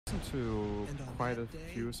to quite a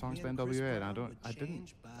few songs by NWA,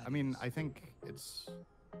 and I think it's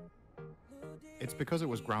because it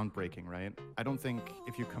was groundbreaking, right? I don't think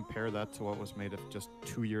if you compare that to what was made just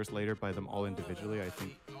 2 years later by them all individually, I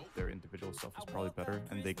think their individual stuff is probably better,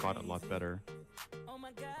 and they got a lot better.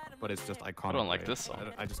 But it's just iconic. I don't like right? this song.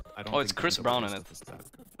 I don't Oh, it's think Chris NWA Brown in stuff it. is that.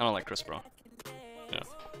 I don't like Chris Brown. Yeah.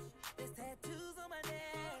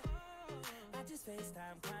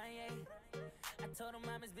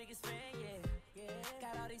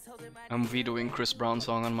 I'm vetoing Chris Brown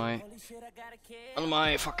song on my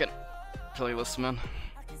fucking playlist, man.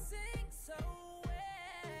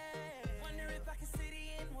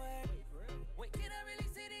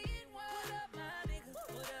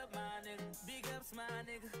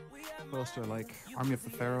 What else do I like? Army of the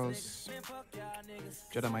Pharaohs,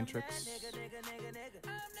 Jedi Mind Tricks.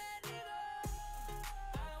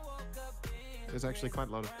 There's actually quite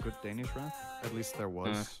a lot of good Danish rap. At least there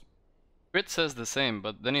was. Brit says the same,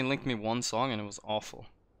 but then he linked me one song and it was awful.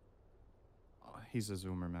 Oh, he's a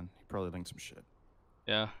zoomer, man. He probably linked some shit.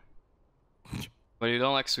 Yeah. But you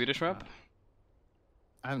don't like Swedish rap?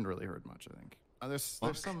 I haven't really heard much, I think.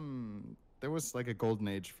 There was like a golden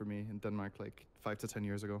age for me in Denmark, like 5 to 10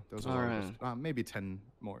 years ago. There was a lot of good, maybe 10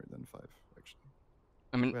 more than 5, actually.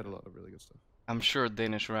 I mean, we had a lot of really good stuff. I'm sure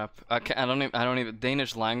Danish rap. I don't even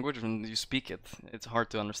Danish language. When you speak it, it's hard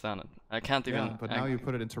to understand it. I can't even. Yeah, but now you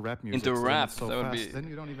put it into rap music. Into rap, so that would fast, be. Then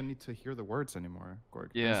you don't even need to hear the words anymore,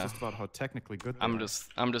 Gorg. Yeah. It's just about how technically good they I'm are.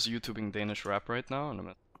 just YouTubing Danish rap right now,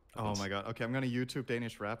 and oh my god. Okay, I'm gonna YouTube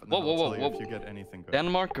Danish rap, and then I'll tell you if you get anything good.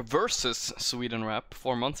 Denmark versus Sweden rap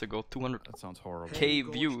 4 months ago, 200. That sounds horrible. K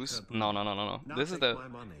views. No. This is the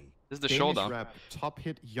Danish showdown. Rap top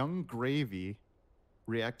hit Young Gravy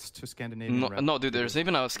reacts to Scandinavian rap. No, dude, there's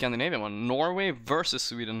even a Scandinavian one. Norway versus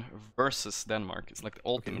Sweden versus Denmark. It's like the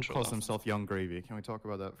ultimate showdown. He calls showdown. himself Young Gravy. Can we talk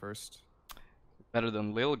about that first? Better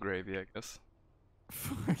than Lil Gravy, I guess.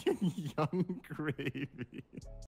 Fucking Young Gravy.